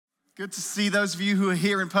Good to see those of you who are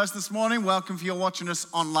here in person this morning. Welcome if you're watching us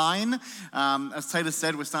online. As Taylor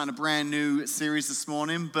said, we're starting a brand new series this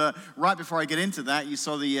morning. But right before I get into that, you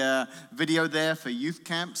saw the video there for youth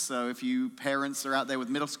camp. So if you parents are out there with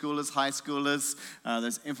middle schoolers, high schoolers,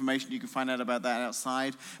 there's information you can find out about that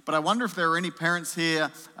outside. But I wonder if there are any parents here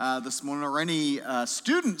this morning or any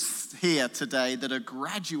students here today that are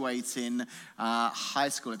graduating high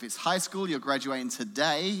school. If it's high school, you're graduating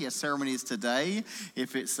today. Your ceremony is today.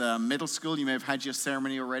 If it's middle school, you may have had your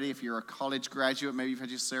ceremony already. If you're a college graduate, maybe you've had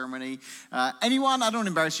your ceremony. Anyone, I don't want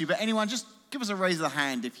to embarrass you, but anyone, just give us a raise of the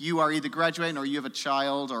hand if you are either graduating or you have a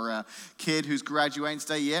child or a kid who's graduating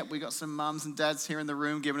today. Yep, we got some mums and dads here in the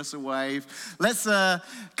room giving us a wave.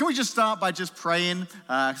 Can we just start by just praying?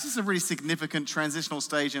 This is a really significant transitional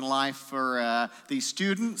stage in life for these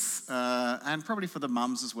students and probably for the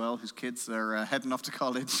mums as well, whose kids are heading off to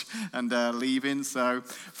college and leaving. So,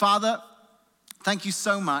 Father, thank you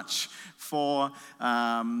so much for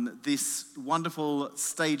this wonderful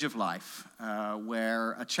stage of life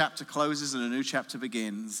where a chapter closes and a new chapter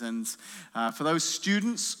begins. And for those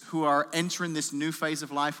students who are entering this new phase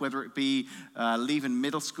of life, whether it be leaving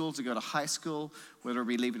middle school to go to high school, whether it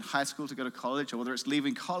be leaving high school to go to college, or whether it's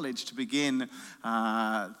leaving college to begin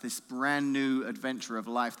this brand new adventure of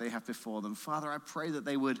life they have before them, Father, I pray that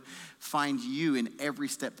they would find you in every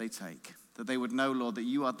step they take. That they would know, Lord, that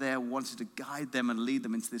you are there wanting to guide them and lead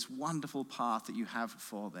them into this wonderful path that you have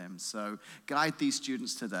for them. So guide these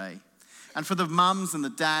students today. And for the mums and the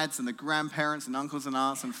dads and the grandparents and uncles and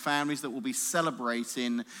aunts and families that will be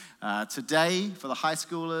celebrating today for the high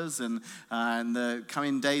schoolers and the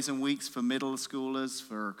coming days and weeks for middle schoolers,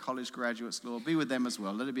 for college graduates, Lord, be with them as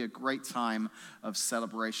well. Let it be a great time of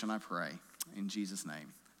celebration, I pray. In Jesus'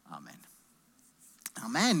 name, amen.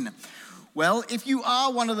 Amen. Well, if you are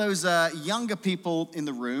one of those younger people in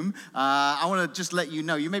the room, I want to just let you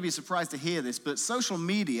know, you may be surprised to hear this, but social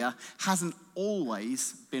media hasn't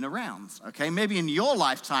always been around, okay? Maybe in your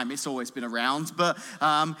lifetime it's always been around, but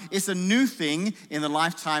it's a new thing in the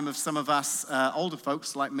lifetime of some of us older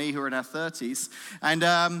folks like me who are in our 30s. And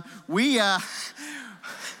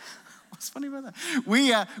what's funny about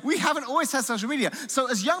that? We haven't always had social media. So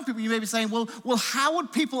as young people, you may be saying, well, how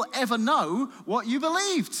would people ever know what you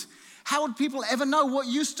believed? How would people ever know what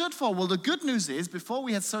you stood for? Well, the good news is, before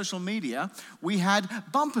we had social media, we had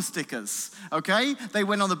bumper stickers, okay? They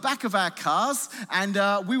went on the back of our cars, and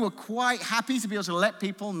we were quite happy to be able to let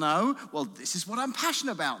people know, well, this is what I'm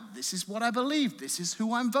passionate about. This is what I believe. This is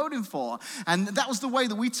who I'm voting for. And that was the way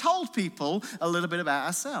that we told people a little bit about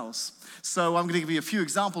ourselves. So I'm going to give you a few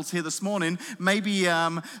examples here this morning. Maybe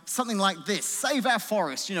something like this: save our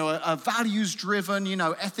forest, a values-driven,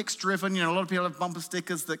 ethics-driven. A lot of people have bumper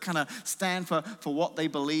stickers that kind of stand for what they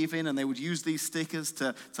believe in, and they would use these stickers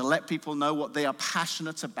to let people know what they are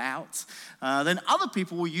passionate about. Then other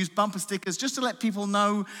people will use bumper stickers just to let people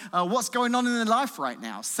know what's going on in their life right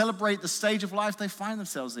now, celebrate the stage of life they find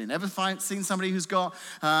themselves in. Ever seen somebody who's got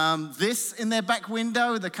this in their back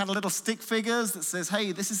window, the kind of little stick figures that says,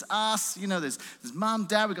 hey, this is us. There's mom,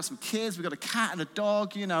 dad, we've got some kids, we've got a cat and a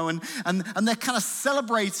dog, and they're kind of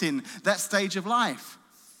celebrating that stage of life.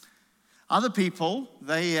 Other people,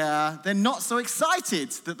 they're not so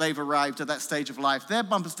excited that they've arrived at that stage of life. Their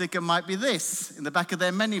bumper sticker might be this in the back of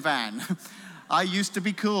their minivan. I used to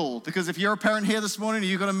be cool. Because if you're a parent here this morning and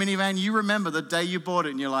you've got a minivan, you remember the day you bought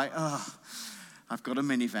it and you're like, oh, I've got a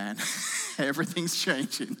minivan. Everything's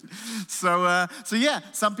changing. So yeah,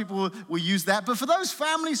 some people will use that. But for those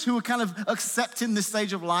families who are kind of accepting this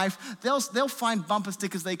stage of life, they'll find bumper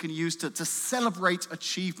stickers they can use to celebrate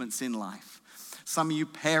achievements in life. Some of you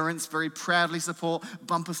parents very proudly support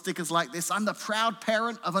bumper stickers like this. I'm the proud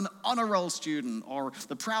parent of an honor roll student, or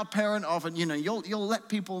the proud parent of an, you'll let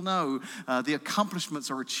people know the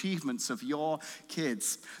accomplishments or achievements of your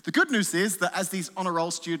kids. The good news is that as these honor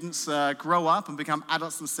roll students grow up and become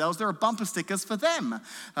adults themselves, there are bumper stickers for them.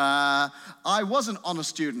 I was an honor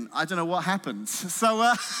student. I don't know what happened.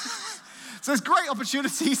 So there's great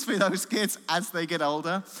opportunities for those kids as they get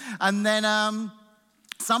older. And then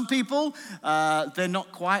some people, they're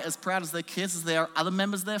not quite as proud as their kids as they are other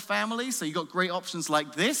members of their family. So you've got great options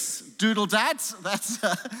like this. Doodle Dad. That's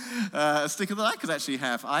a sticker that I could actually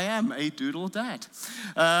have. I am a doodle dad.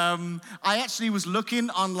 I actually was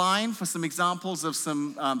looking online for some examples of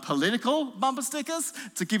some political bumper stickers.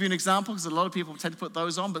 To give you an example, because a lot of people tend to put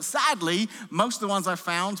those on. But sadly, most of the ones I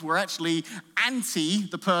found were actually anti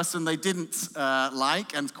the person they didn't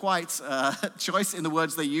like, and quite choice in the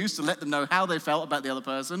words they used to let them know how they felt about the other person.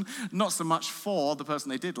 person, not so much for the person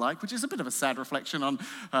they did like, which is a bit of a sad reflection on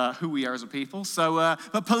who we are as a people. So,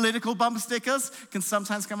 but political bumper stickers can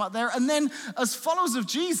sometimes come up there. And then as followers of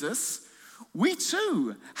Jesus, we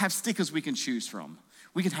too have stickers we can choose from.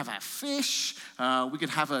 We could have our fish, we could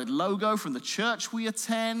have a logo from the church we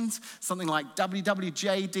attend, something like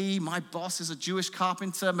WWJD, my boss is a Jewish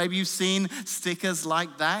carpenter. Maybe you've seen stickers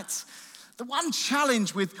like that. The one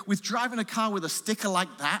challenge with driving a car with a sticker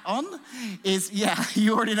like that on is, yeah,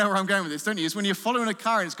 you already know where I'm going with this, don't you? Is when you're following a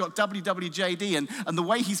car and it's got WWJD and the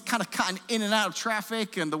way he's kind of cutting in and out of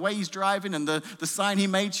traffic and the way he's driving and the sign he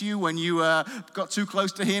made to you when you got too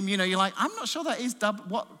close to him, you know, you're like, I'm not sure that is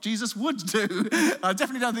what Jesus would do. I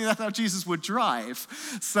definitely don't think that's how Jesus would drive.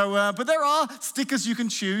 So, but there are stickers you can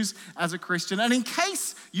choose as a Christian. And in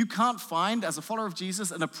case you can't find, as a follower of Jesus,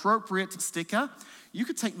 an appropriate sticker, you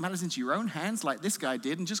could take matters into your own hands like this guy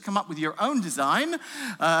did and just come up with your own design.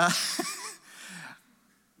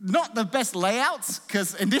 Not the best layouts,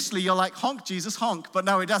 because initially you're like, honk, Jesus, honk. But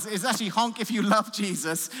no, it doesn't. It's actually honk if you love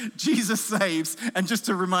Jesus. Jesus saves. And just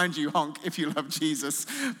to remind you, honk if you love Jesus.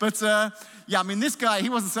 But yeah, I mean, this guy, he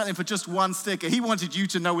wasn't settling for just one sticker. He wanted you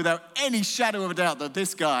to know without any shadow of a doubt that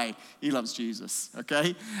this guy, he loves Jesus,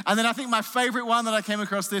 okay? And then I think my favorite one that I came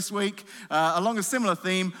across this week, along a similar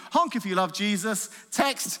theme, honk if you love Jesus,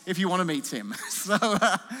 text if you want to meet him. So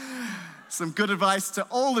some good advice to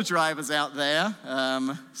all the drivers out there.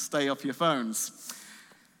 Stay off your phones.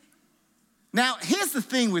 Now, here's the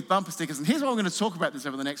thing with bumper stickers, and here's why we're going to talk about this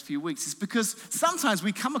over the next few weeks, is because sometimes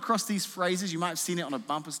we come across these phrases. You might have seen it on a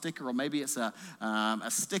bumper sticker, or maybe it's a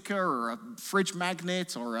sticker or a fridge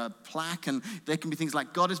magnet or a plaque, and there can be things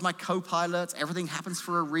like, God is my co-pilot, everything happens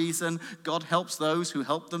for a reason, God helps those who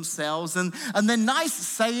help themselves, and they're nice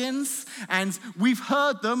sayings, and we've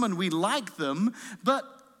heard them and we like them, but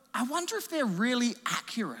I wonder if they're really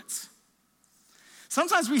accurate.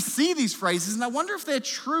 Sometimes we see these phrases and I wonder if they're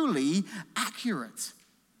truly accurate.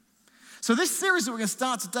 So this series that we're going to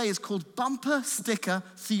start today is called Bumper Sticker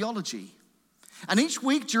Theology. And each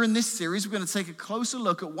week during this series, we're going to take a closer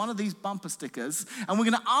look at one of these bumper stickers and we're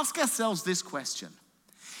going to ask ourselves this question.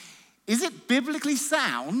 Is it biblically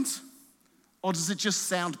sound or does it just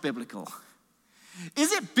sound biblical?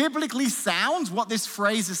 Is it biblically sound, what this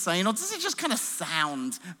phrase is saying, or does it just kind of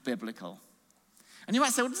sound biblical? And you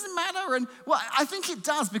might say, well, does it matter? And well, I think it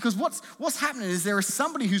does, because what's happening is there is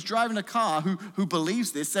somebody who's driving a car who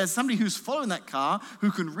believes this. There's somebody who's following that car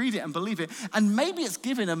who can read it and believe it. And maybe it's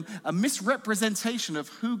giving them a misrepresentation of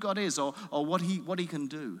who God is or what he can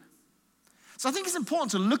do. So I think it's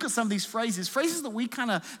important to look at some of these phrases that we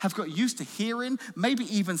kind of have got used to hearing, maybe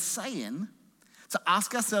even saying, to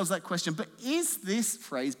ask ourselves that question, but is this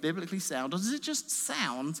phrase biblically sound or does it just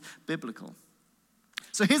sound biblical?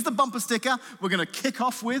 So here's the bumper sticker we're going to kick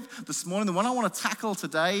off with this morning. The one I want to tackle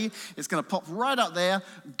today is going to pop right up there.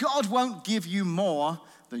 God won't give you more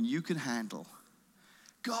than you can handle.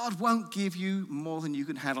 God won't give you more than you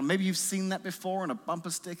can handle. Maybe you've seen that before on a bumper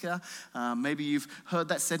sticker. Maybe you've heard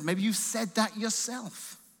that said. Maybe you've said that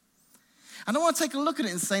yourself. And I want to take a look at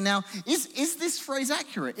it and say, now, is this phrase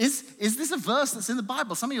accurate? Is this a verse that's in the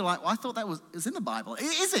Bible? Some of you are like, well, I thought that was in the Bible.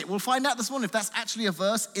 Is it? We'll find out this morning if that's actually a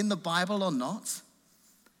verse in the Bible or not.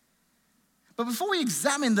 But before we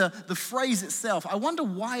examine the phrase itself, I wonder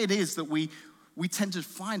why it is that we tend to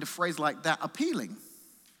find a phrase like that appealing.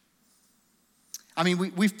 I mean,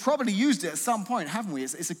 we've probably used it at some point, haven't we?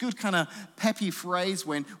 It's a good kind of peppy phrase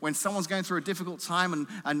when someone's going through a difficult time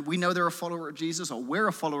and we know they're a follower of Jesus or we're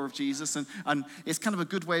a follower of Jesus. And it's kind of a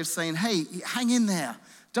good way of saying, hey, hang in there.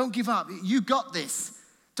 Don't give up. You got this.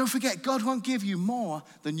 Don't forget, God won't give you more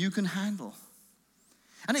than you can handle.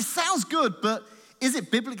 And it sounds good, but is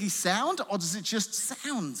it biblically sound or does it just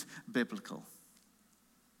sound biblical?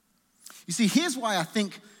 You see, here's why I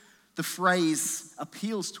think the phrase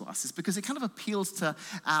appeals to us, is because it kind of appeals to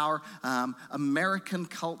our American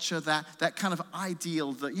culture, that kind of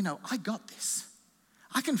ideal that, you know, I got this.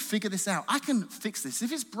 I can figure this out. I can fix this.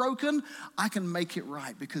 If it's broken, I can make it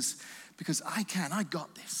right because I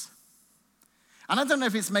got this. And I don't know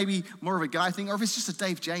if it's maybe more of a guy thing or if it's just a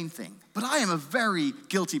Dave Jane thing, but I am a very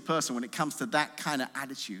guilty person when it comes to that kind of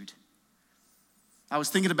attitude. I was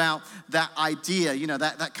thinking about that idea, you know,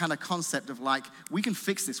 that kind of concept of like, we can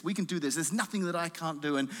fix this, we can do this, there's nothing that I can't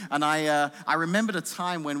do. And I remembered a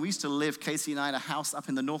time when we used to live, Casey and I, in a house up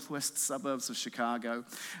in the northwest suburbs of Chicago.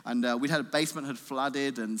 And we'd had a basement had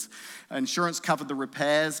flooded and insurance covered the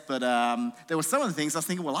repairs. But there were some of the things I was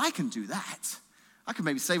thinking, well, I can do that. I could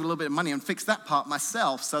maybe save a little bit of money and fix that part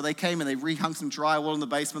myself. So they came and they rehung some drywall in the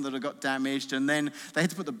basement that had got damaged. And then they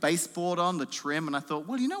had to put the baseboard on, the trim. And I thought,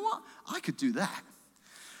 well, you know what? I could do that.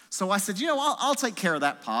 So I said, I'll take care of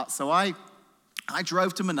that part. So I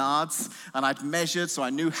drove to Menards and I'd measured, so I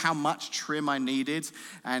knew how much trim I needed.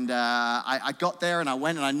 And I got there and I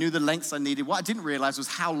went and I knew the lengths I needed. What I didn't realize was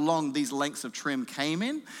how long these lengths of trim came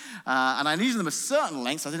in. And I needed them a certain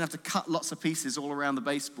length, so I didn't have to cut lots of pieces all around the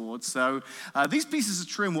baseboard. So these pieces of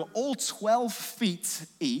trim were all 12 feet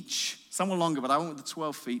each. Some were longer, but I went with the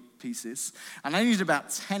 12 feet pieces. And I needed about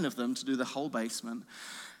 10 of them to do the whole basement.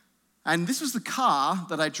 And this was the car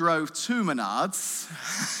that I drove to Menards.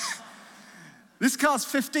 This car's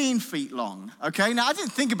 15 feet long, okay? Now, I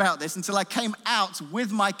didn't think about this until I came out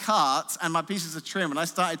with my cart and my pieces of trim, and I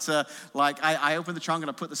started to, I opened the trunk and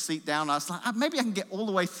I put the seat down, and I was like, maybe I can get all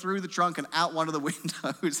the way through the trunk and out one of the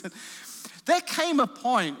windows. There came a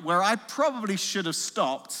point where I probably should have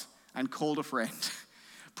stopped and called a friend.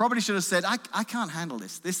 Probably should have said, I can't handle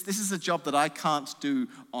this. This is a job that I can't do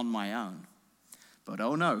on my own. But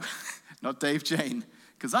oh no, not Dave Jane,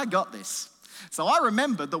 because I got this. So I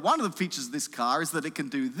remembered that one of the features of this car is that it can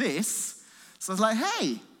do this. So I was like,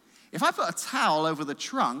 hey, if I put a towel over the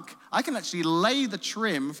trunk, I can actually lay the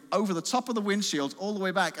trim over the top of the windshield all the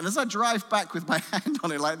way back. And as I drive back with my hand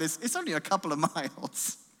on it like this, it's only a couple of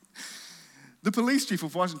miles. The police chief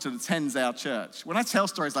of Washington attends our church. When I tell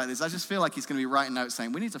stories like this, I just feel like he's going to be writing notes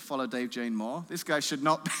saying, we need to follow Dave Jane more. This guy should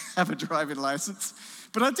not have a driving license.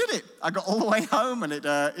 But I did it. I got all the way home and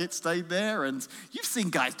it stayed there. And you've seen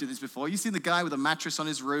guys do this before. You've seen the guy with a mattress on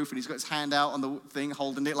his roof and he's got his hand out on the thing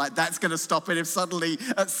holding it like that's going to stop it if suddenly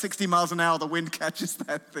at 60 miles an hour the wind catches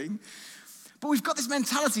that thing. But we've got this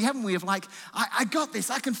mentality, haven't we, of like, I got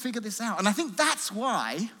this, I can figure this out. And I think that's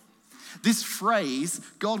why this phrase,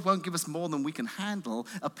 God won't give us more than we can handle,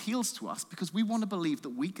 appeals to us because we want to believe that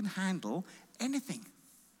we can handle anything.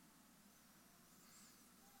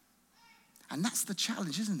 And that's the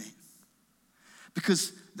challenge, isn't it?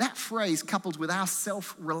 Because that phrase, coupled with our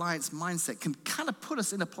self-reliance mindset, can kind of put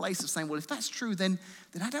us in a place of saying, well, if that's true, then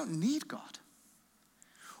I don't need God.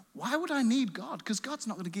 Why would I need God? Because God's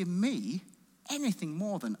not going to give me anything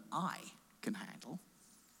more than I can handle,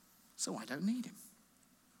 so I don't need him.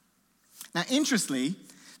 Now, interestingly,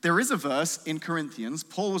 there is a verse in Corinthians.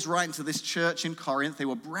 Paul was writing to this church in Corinth. They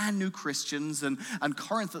were brand new Christians, and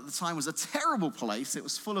Corinth at the time was a terrible place. It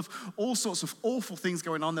was full of all sorts of awful things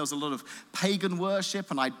going on. There was a lot of pagan worship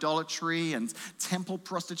and idolatry and temple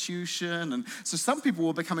prostitution. And so some people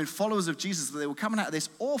were becoming followers of Jesus. They were coming out of this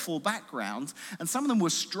awful background, and some of them were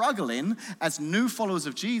struggling as new followers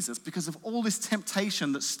of Jesus because of all this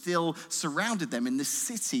temptation that still surrounded them in this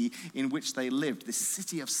city in which they lived, this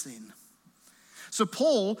city of sin. So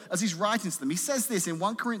Paul, as he's writing to them, he says this in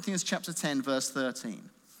 1 Corinthians chapter 10, verse 13.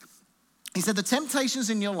 He said, the temptations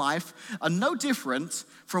in your life are no different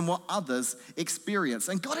from what others experience.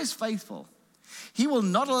 And God is faithful. He will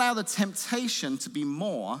not allow the temptation to be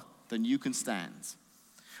more than you can stand.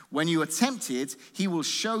 When you are tempted, he will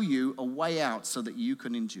show you a way out so that you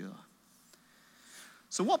can endure.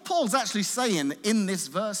 So what Paul's actually saying in this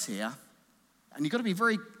verse here, and you've got to be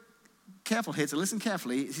very careful here to listen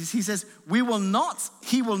carefully. He says, he will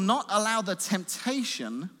not allow the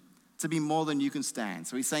temptation to be more than you can stand.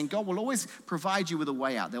 So he's saying God will always provide you with a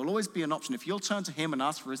way out. There will always be an option. If you'll turn to him and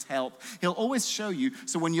ask for his help, he'll always show you.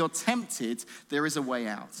 So when you're tempted, there is a way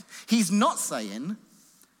out. He's not saying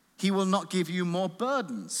he will not give you more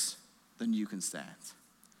burdens than you can stand.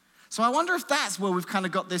 So I wonder if that's where we've kind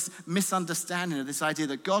of got this misunderstanding of this idea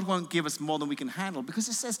that God won't give us more than we can handle, because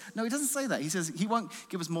it says, no, he doesn't say that. He says he won't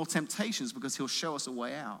give us more temptations because he'll show us a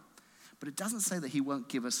way out. But it doesn't say that he won't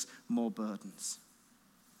give us more burdens.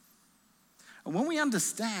 And when we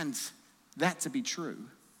understand that to be true,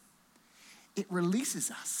 it releases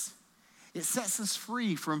us. It sets us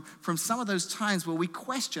free from some of those times where we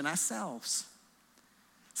question ourselves.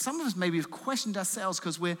 Some of us maybe have questioned ourselves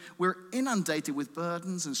because we're inundated with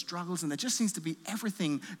burdens and struggles, and there just seems to be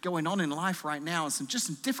everything going on in life right now and some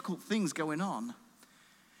difficult things going on.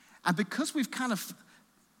 And because we've kind of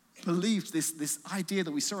believed this idea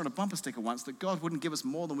that we saw on a bumper sticker once, that God wouldn't give us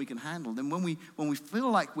more than we can handle, then when we feel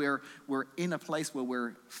like we're in a place where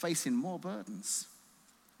we're facing more burdens,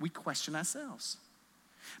 we question ourselves.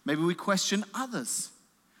 Maybe we question others.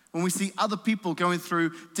 When we see other people going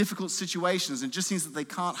through difficult situations and it just seems that they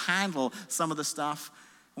can't handle some of the stuff,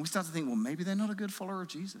 and we start to think, well, maybe they're not a good follower of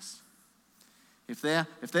Jesus. If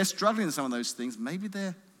they're struggling in some of those things, maybe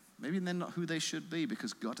they're not who they should be,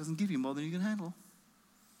 because God doesn't give you more than you can handle.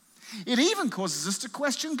 It even causes us to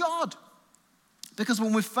question God. Because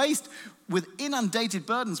when we're faced with inundated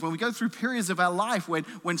burdens, when we go through periods of our life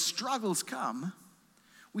when struggles come,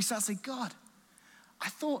 we start to say, God, I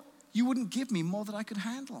thought you wouldn't give me more than I could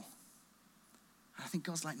handle. And I think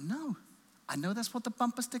God's like, no, I know that's what the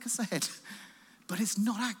bumper sticker said, but it's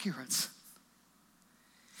not accurate.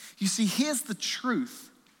 You see, here's the truth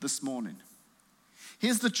this morning.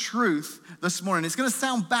 Here's the truth this morning. It's going to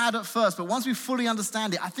sound bad at first, but once we fully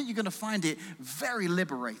understand it, I think you're going to find it very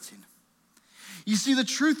liberating. You see, the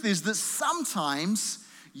truth is that sometimes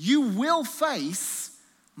you will face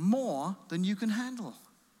more than you can handle.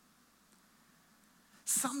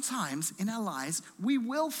 Sometimes in our lives, we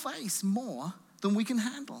will face more than we can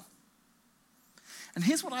handle. And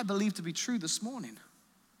here's what I believe to be true this morning.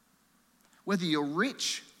 Whether you're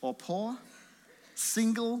rich or poor,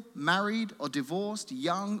 single, married or divorced,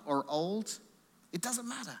 young or old, it doesn't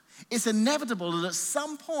matter. It's inevitable that at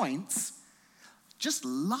some point, just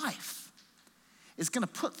life is going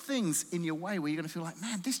to put things in your way where you're going to feel like,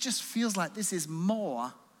 man, this just feels like this is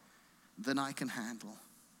more than I can handle.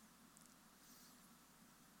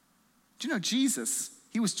 Do you know Jesus?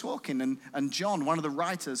 He was talking, and John, one of the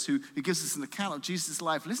writers who gives us an account of Jesus'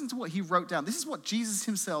 life, listen to what he wrote down. This is what Jesus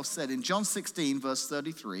himself said in John 16, verse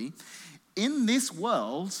 33. In this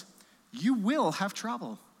world, you will have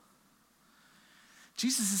trouble.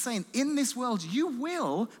 Jesus is saying, in this world, you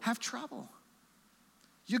will have trouble.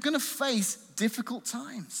 You're going to face difficult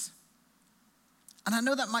times. And I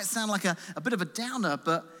know that might sound like a bit of a downer,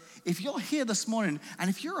 but if you're here this morning, and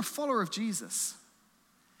if you're a follower of Jesus,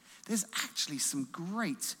 there's actually some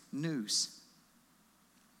great news.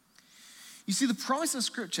 You see, the promise of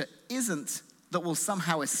Scripture isn't that we'll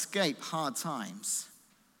somehow escape hard times.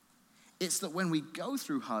 It's that when we go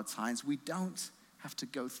through hard times, we don't have to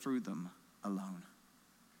go through them alone.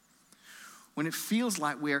 When it feels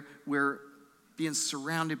like we're being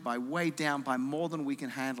surrounded by, weighed down by more than we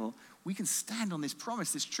can handle, we can stand on this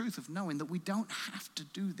promise, this truth of knowing that we don't have to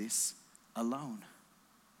do this alone.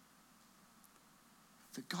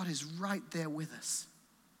 That God is right there with us.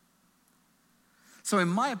 So in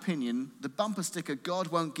my opinion, the bumper sticker, God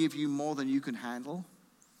won't give you more than you can handle,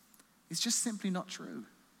 is just simply not true.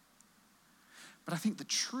 But I think the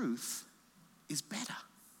truth is better.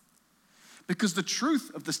 Because the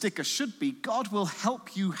truth of the sticker should be, God will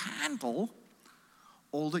help you handle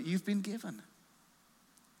all that you've been given.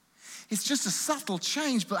 It's just a subtle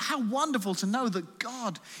change, but how wonderful to know that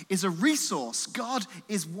God is a resource. God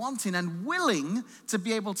is wanting and willing to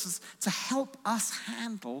be able to help us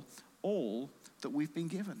handle all that we've been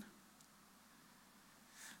given.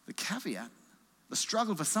 The caveat, the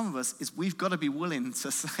struggle for some of us is we've got to be willing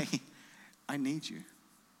to say, I need you.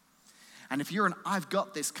 And if you're an I've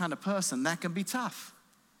got this kind of person, that can be tough.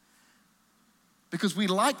 Because we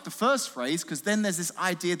like the first phrase, because then there's this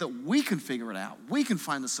idea that we can figure it out. We can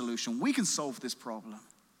find the solution. We can solve this problem.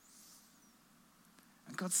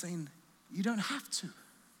 And God's saying, you don't have to.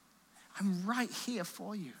 I'm right here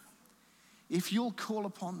for you. If you'll call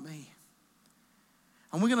upon me.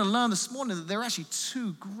 And we're going to learn this morning that there are actually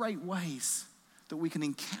two great ways that we can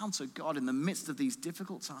encounter God in the midst of these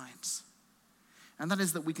difficult times. And that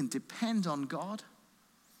is that we can depend on God,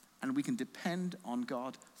 and we can depend on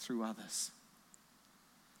God through others.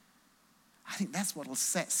 I think that's what will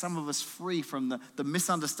set some of us free from the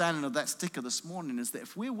misunderstanding of that sticker this morning, is that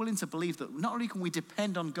if we're willing to believe that not only can we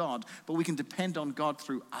depend on God, but we can depend on God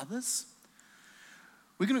through others,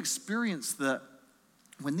 we're going to experience that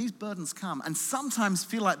when these burdens come, and sometimes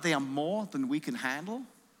feel like they are more than we can handle,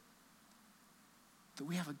 that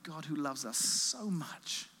we have a God who loves us so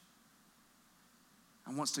much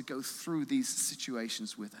and wants to go through these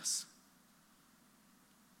situations with us.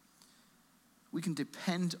 We can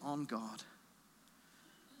depend on God.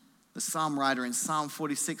 The psalm writer in Psalm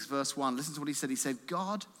 46 verse 1, listen to what he said. He said,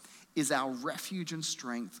 God is our refuge and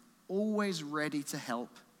strength, always ready to help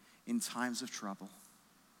in times of trouble.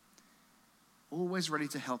 Always ready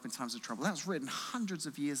to help in times of trouble. That was written hundreds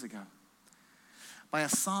of years ago by a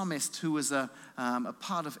psalmist who was a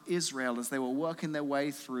part of Israel as they were working their way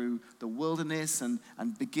through the wilderness and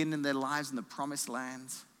beginning their lives in the promised land.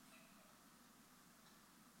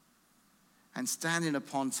 And standing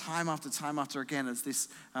upon time after again as this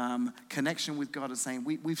connection with God, is saying,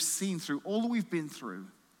 we've seen through all that we've been through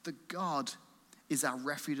that God is our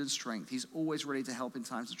refuge and strength. He's always ready to help in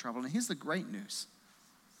times of trouble. And here's the great news.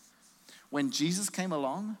 When Jesus came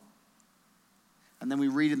along, and then we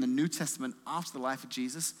read in the New Testament after the life of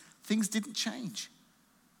Jesus, things didn't change.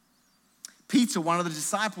 Peter, one of the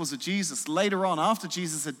disciples of Jesus, later on, after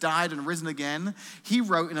Jesus had died and risen again, he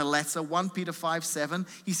wrote in a letter, 1 Peter 5:7,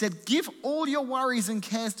 he said, give all your worries and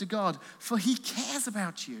cares to God, for he cares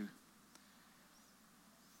about you.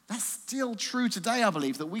 That's still true today, I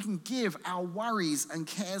believe, that we can give our worries and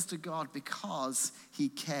cares to God because he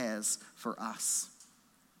cares for us.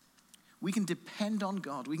 We can depend on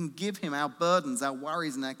God. We can give him our burdens, our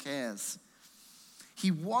worries, and our cares.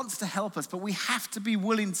 He wants to help us, but we have to be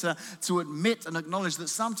willing to admit and acknowledge that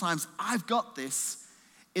sometimes "I've got this"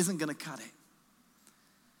 isn't going to cut it.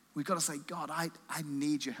 We've got to say, "God, I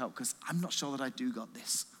need your help because I'm not sure that I do got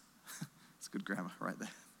this." It's good grammar right there.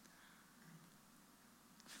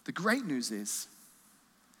 The great news is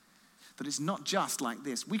that it's not just like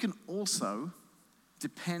this. We can also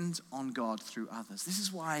depend on God through others. This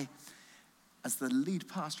is why, as the lead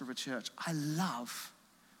pastor of a church, I love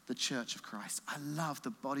the church of Christ. I love the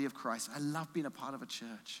body of Christ. I love being a part of a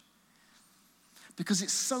church. Because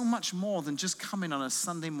it's so much more than just coming on a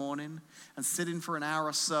Sunday morning and sitting for an hour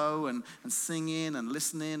or so and singing and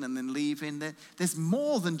listening and then leaving. There's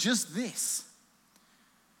more than just this.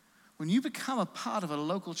 When you become a part of a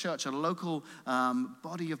local church, a local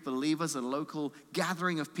body of believers, a local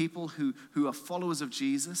gathering of people who are followers of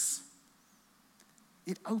Jesus,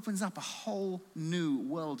 it opens up a whole new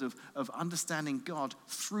world of understanding God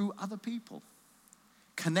through other people,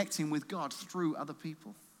 connecting with God through other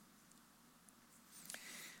people.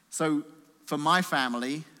 So for my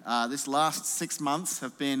family, this last 6 months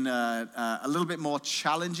have been a little bit more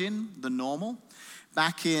challenging than normal.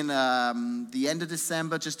 Back in the end of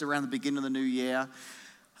December, just around the beginning of the new year,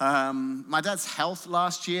 my dad's health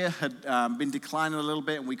last year had been declining a little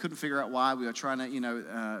bit, and we couldn't figure out why. We were trying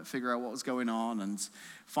to, figure out what was going on, and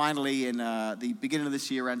finally, in the beginning of this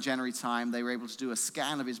year, around January time, they were able to do a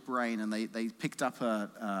scan of his brain, and they picked up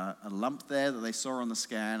a lump there that they saw on the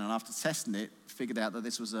scan, and after testing it, figured out that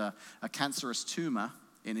this was a cancerous tumor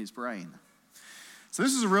in his brain. So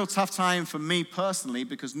this was a real tough time for me personally,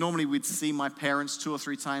 because normally we'd see my parents 2 or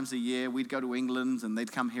 3 times a year. We'd go to England and they'd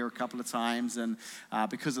come here a couple of times. And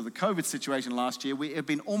because of the COVID situation last year, it had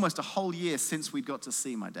been almost a whole year since we'd got to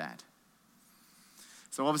see my dad.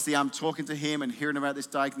 So obviously I'm talking to him and hearing about this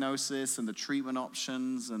diagnosis and the treatment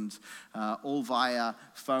options and all via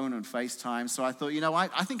phone and FaceTime. So I thought,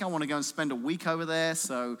 I think I want to go and spend a week over there.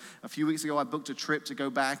 So a few weeks ago I booked a trip to go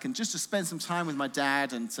back and just to spend some time with my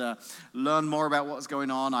dad and to learn more about what was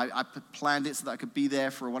going on. I planned it so that I could be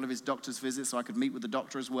there for one of his doctor's visits so I could meet with the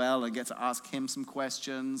doctor as well and get to ask him some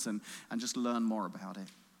questions and just learn more about it.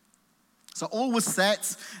 So all was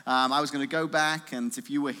set. I was going to go back, and if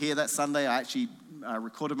you were here that Sunday, I actually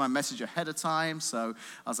recorded my message ahead of time, so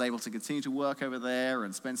I was able to continue to work over there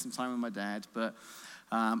and spend some time with my dad. But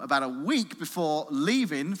about a week before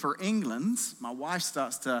leaving for England, my wife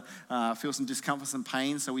starts to feel some discomfort and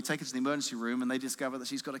pain, so we take her to the emergency room, and they discover that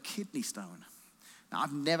she's got a kidney stone. Now,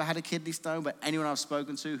 I've never had a kidney stone, but anyone I've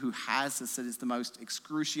spoken to who has said it's the most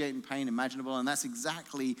excruciating pain imaginable, and that's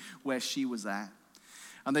exactly where she was at.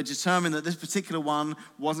 And they determined that this particular one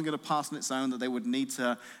wasn't going to pass on its own, that they would need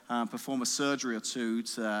to perform a surgery or two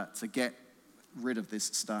to get rid of this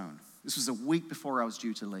stone. This was a week before I was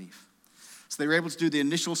due to leave. So they were able to do the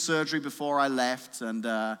initial surgery before I left, and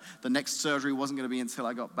the next surgery wasn't going to be until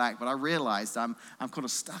I got back. But I realized I'm kind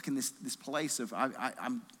of stuck in this place of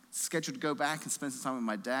I'm scheduled to go back and spend some time with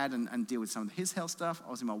my dad and deal with some of his health stuff.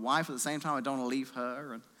 I was with my wife at the same time. I don't want to leave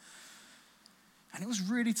her. And it was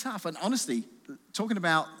really tough. And honestly, talking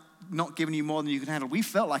about not giving you more than you can handle, we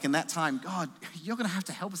felt like in that time, God, you're going to have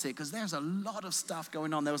to help us here because there's a lot of stuff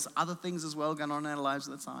going on. There was other things as well going on in our lives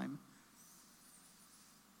at the time.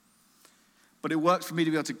 But it worked for me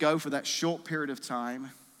to be able to go for that short period of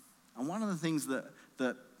time. And one of the things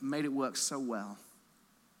that made it work so well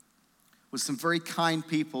was some very kind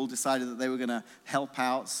people decided that they were going to help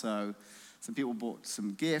out. So some people bought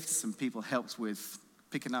some gifts. Some people helped with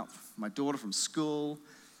picking up my daughter from school.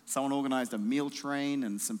 Someone organized a meal train,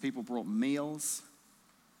 and some people brought meals.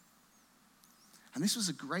 And this was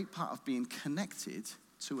a great part of being connected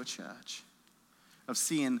to a church, of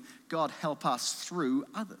seeing God help us through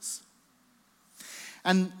others.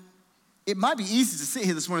 And it might be easy to sit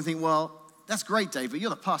here this morning and think, well, that's great, David. You're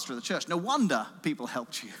the pastor of the church. No wonder people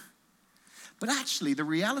helped you. But actually, the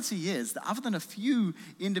reality is that other than a few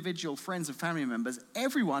individual friends and family members,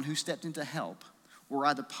 everyone who stepped in to help were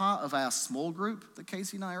either part of our small group that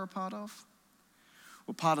Casey and I are a part of,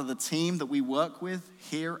 or part of the team that we work with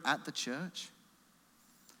here at the church.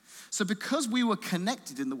 So because we were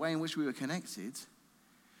connected in the way in which we were connected,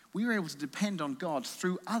 we were able to depend on God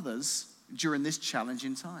through others during this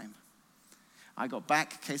challenging time. I got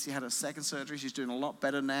back. Casey had her second surgery. She's doing a lot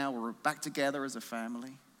better now. We're back together as a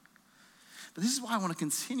family. But this is why I want to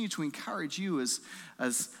continue to encourage you as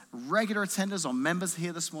regular attenders or members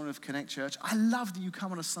here this morning of Connect Church. I love that you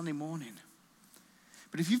come on a Sunday morning.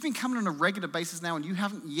 But if you've been coming on a regular basis now and you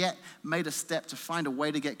haven't yet made a step to find a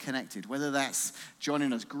way to get connected, whether that's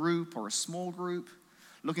joining a group or a small group,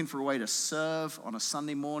 looking for a way to serve on a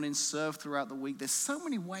Sunday morning, serve throughout the week, there's so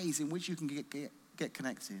many ways in which you can get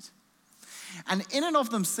connected. And in and of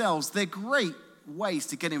themselves, they're great ways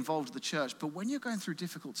to get involved with the church. But when you're going through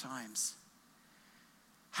difficult times,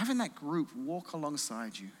 having that group walk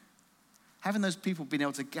alongside you, having those people being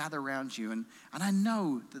able to gather around you. And I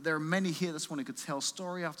know that there are many here this morning who could tell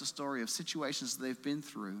story after story of situations that they've been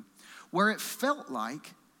through where it felt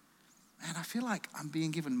like, man, I feel like I'm being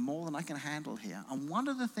given more than I can handle here. And one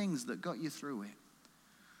of the things that got you through it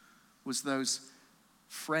was those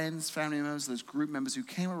friends, family members, those group members who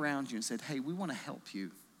came around you and said, hey, we want to help you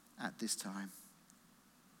at this time.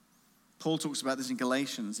 Paul talks about this in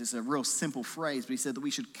Galatians. It's a real simple phrase, but he said that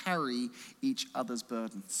we should carry each other's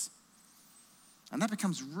burdens. And that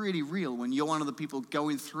becomes really real when you're one of the people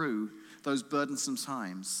going through those burdensome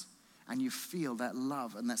times and you feel that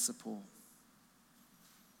love and that support.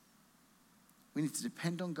 We need to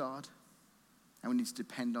depend on God, and we need to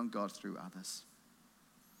depend on God through others.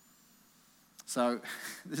 So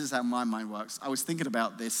this is how my mind works. I was thinking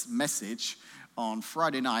about this message on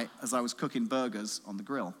Friday night as I was cooking burgers on the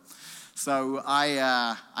grill. So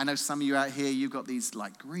I know some of you out here, you've got these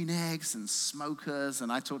like green eggs and smokers,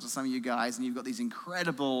 and I talked to some of you guys, and you've got these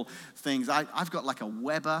incredible things. I've got like a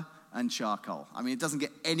Weber and charcoal. I mean, it doesn't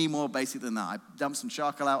get any more basic than that. I dumped some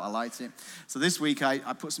charcoal out, I light it. So this week I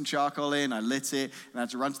put some charcoal in, I lit it, and I had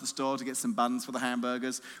to run to the store to get some buns for the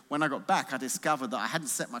hamburgers. When I got back, I discovered that I hadn't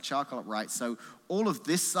set my charcoal up right, so all of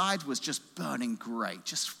this side was just burning great,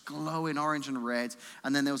 just glowing orange and red,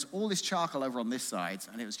 and then there was all this charcoal over on this side,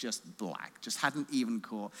 and it was just black, just hadn't even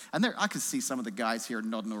caught. And there, I could see some of the guys here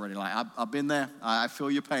nodding already, like, I've been there, I feel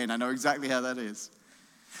your pain, I know exactly how that is.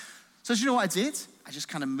 So do you know what I did? I just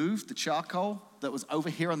kind of moved the charcoal that was over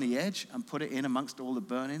here on the edge and put it in amongst all the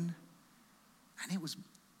burning. And it was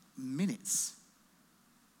minutes.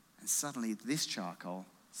 And suddenly this charcoal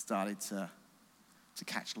started to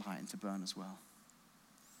catch light and to burn as well.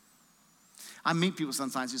 I meet people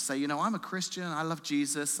sometimes who say, you know, I'm a Christian, I love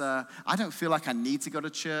Jesus. I don't feel like I need to go to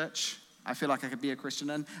church. I feel like I could be a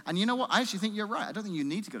Christian. And you know what? I actually think you're right. I don't think you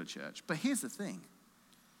need to go to church. But here's the thing.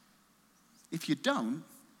 If you don't,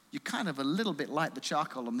 you're kind of a little bit like the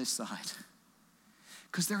charcoal on this side.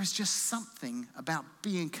 Because there is just something about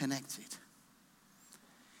being connected.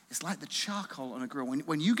 It's like the charcoal on a grill.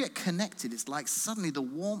 When you get connected, it's like suddenly the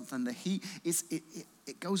warmth and the heat,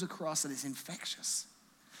 it goes across and it's infectious.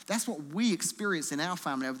 That's what we experienced in our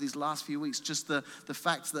family over these last few weeks. Just the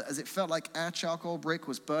fact that as it felt like our charcoal brick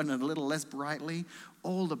was burning a little less brightly,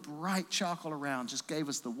 all the bright charcoal around just gave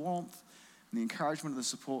us the warmth and the encouragement and the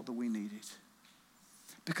support that we needed.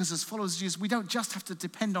 Because as followers of Jesus, we don't just have to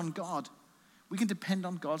depend on God. We can depend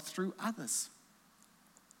on God through others.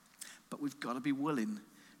 But we've got to be willing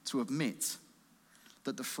to admit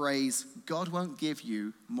that the phrase, God won't give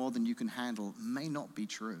you more than you can handle, may not be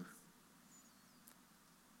true.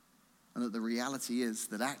 And that the reality is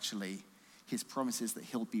that actually his promise is that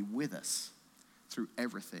he'll be with us through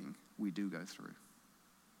everything we do go through.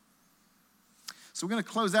 So we're going to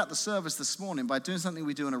close out the service this morning by doing something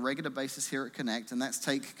we do on a regular basis here at Connect, and that's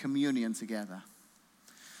take communion together.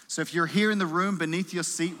 So if you're here in the room, beneath your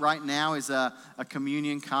seat right now is a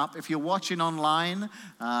communion cup. If you're watching online,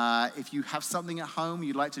 if you have something at home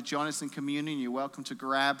you'd like to join us in communion, you're welcome to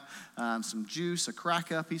grab some juice, a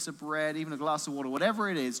cracker, a piece of bread, even a glass of water, whatever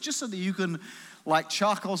it is, just so that you can, like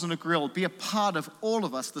charcoals on a grill, be a part of all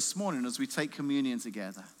of us this morning as we take communion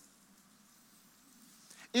together.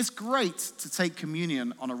 It's great to take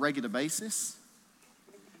communion on a regular basis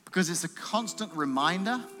because it's a constant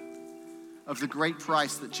reminder of the great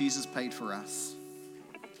price that Jesus paid for us.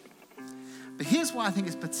 But here's why I think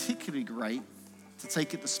it's particularly great to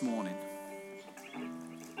take it this morning.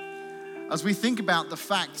 As we think about the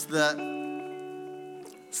fact that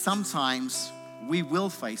sometimes we will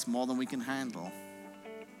face more than we can handle.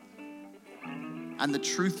 And the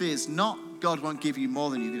truth is, not God won't give you more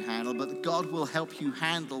than you can handle, but that God will help you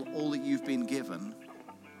handle all that you've been given.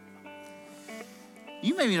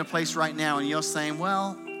 You may be in a place right now and you're saying,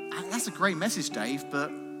 well, that's a great message, Dave, but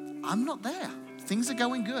I'm not there. Things are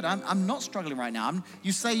going good. I'm not struggling right now.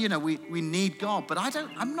 You say, you know, we need God, but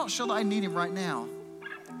I'm not sure that I need him right now.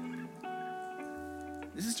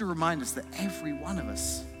 This is to remind us that every one of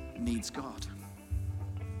us needs God.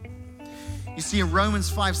 You see, in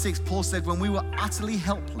Romans 5:6, Paul said, when we were utterly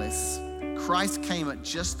helpless, Christ came at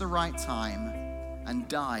just the right time and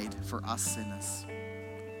died for us sinners.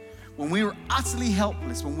 When we were utterly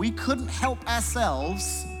helpless, when we couldn't help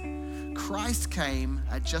ourselves, Christ came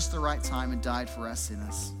at just the right time and died for us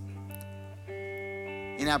sinners.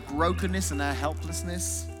 In our brokenness and our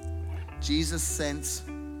helplessness,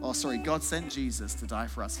 God sent Jesus to die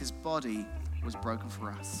for us. His body was broken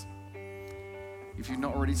for us. If you've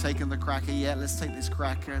not already taken the cracker yet, let's take this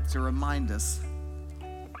cracker to remind us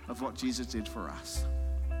of what Jesus did for us.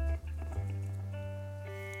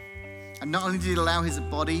 And not only did he allow his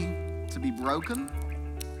body to be broken,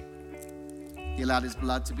 he allowed his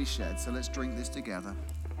blood to be shed. So let's drink this together.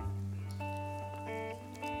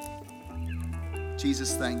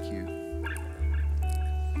 Jesus, thank you.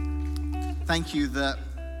 Thank you that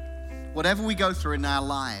whatever we go through in our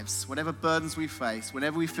lives, whatever burdens we face,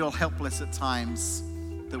 whenever we feel helpless at times,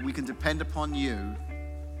 that we can depend upon you.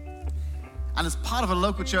 And as part of a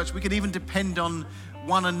local church, we can even depend on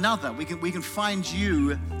one another. We can find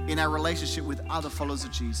you in our relationship with other followers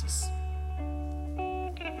of Jesus.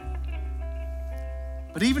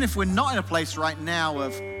 But even if we're not in a place right now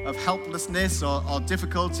of helplessness or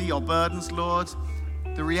difficulty or burdens, Lord,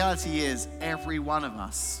 the reality is every one of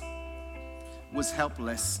us was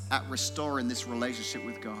helpless at restoring this relationship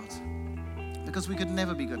with God because we could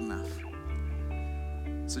never be good enough.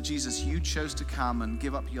 So Jesus, you chose to come and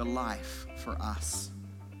give up your life for us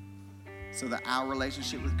so that our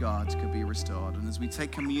relationship with God could be restored. And as we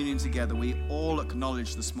take communion together, we all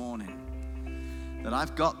acknowledge this morning that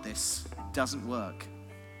I've got this doesn't work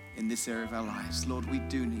in this area of our lives. Lord, we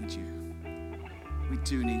do need you. We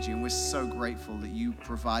do need you, and we're so grateful that you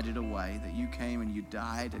provided a way, that you came and you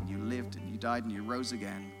died and you lived and you died and you rose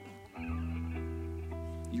again.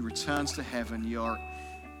 You returned to heaven. You're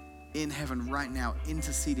in heaven right now,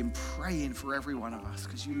 interceding, praying for every one of us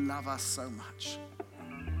because you love us so much.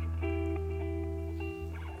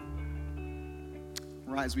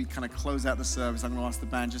 Right, as we kind of close out the service, I'm going to ask the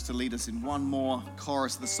band just to lead us in one more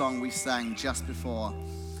chorus of the song we sang just before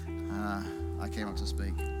I came up to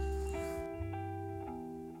speak.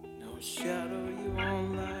 No shadow you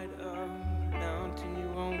won't light up, mountain you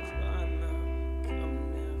won't climb up,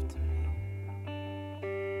 coming after me.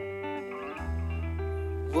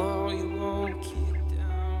 Wall you won't kick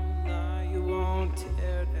down, lie you won't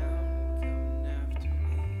tear down, coming after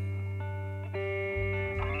me.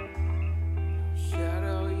 No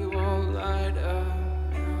shadow you won't light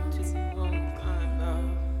up, mountain you won't climb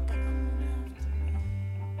up, coming after me.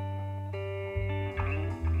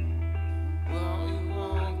 Wall you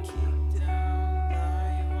won't kick down,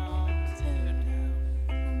 lie you won't tear down,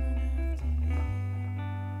 coming after me.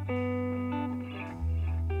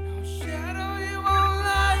 No shadow you won't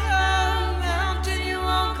light up, mountain you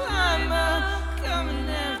won't climb up, coming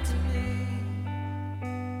after me.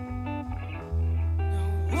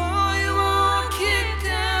 No wall you won't kick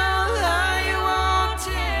down, lie you won't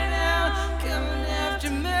tear down, coming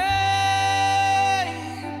after me.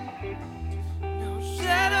 No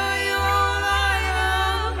shadow you won't light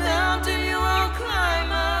up, mountain you won't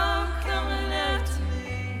climb up, coming after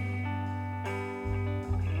me.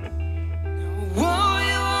 No wall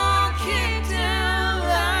you won't kick down,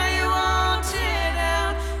 lie you won't tear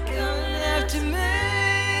down, coming after me.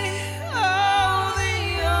 Oh, the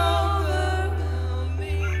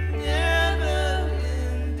overwhelming,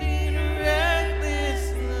 never-ending, reckless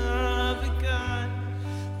love of God.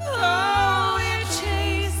 Oh, it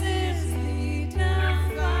chases me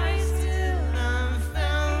down, fights till I'm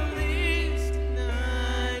found, leaves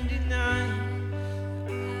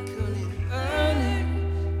 99. Couldn't earn it,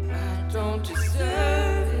 I don't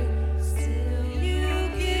deserve it. Still, you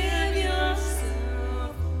give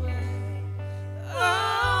yourself away.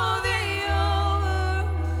 Oh, the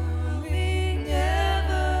overwhelming,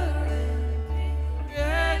 never-ending,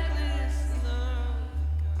 reckless love.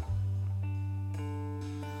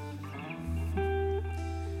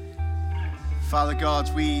 Father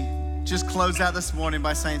God, we just close out this morning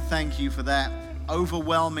by saying thank you for that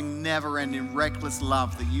overwhelming, never-ending, reckless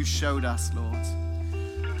love that you showed us, Lord.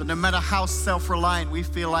 That no matter how self-reliant we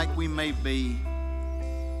feel like we may be,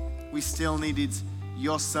 we still needed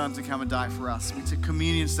your Son to come and die for us. We took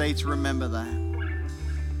communion today to remember that.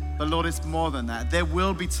 But Lord, it's more than that. There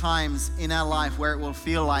will be times in our life where it will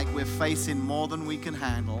feel like we're facing more than we can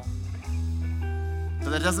handle. But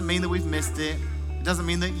that doesn't mean that we've missed it. It doesn't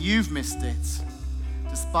mean that you've missed it.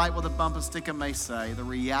 Despite what the bumper sticker may say, the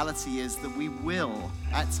reality is that we will,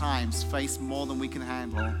 at times, face more than we can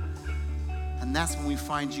handle. And that's when we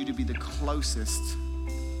find you to be the closest,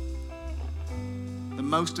 the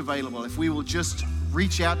most available. If we will just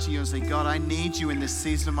reach out to you and say, God, I need you in this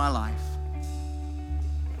season of my life.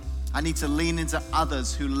 I need to lean into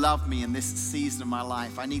others who love me in this season of my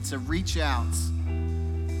life. I need to reach out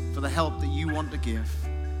for the help that you want to give.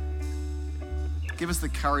 Give us the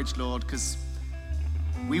courage, Lord, because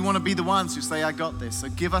we want to be the ones who say, I got this. So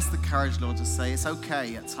give us the courage, Lord, to say it's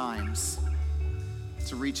okay at times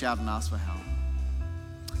to reach out and ask for help.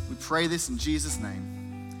 We pray this in Jesus'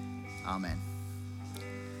 name. Amen.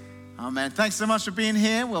 Amen. Thanks so much for being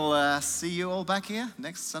here. We'll see you all back here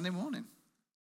next Sunday morning.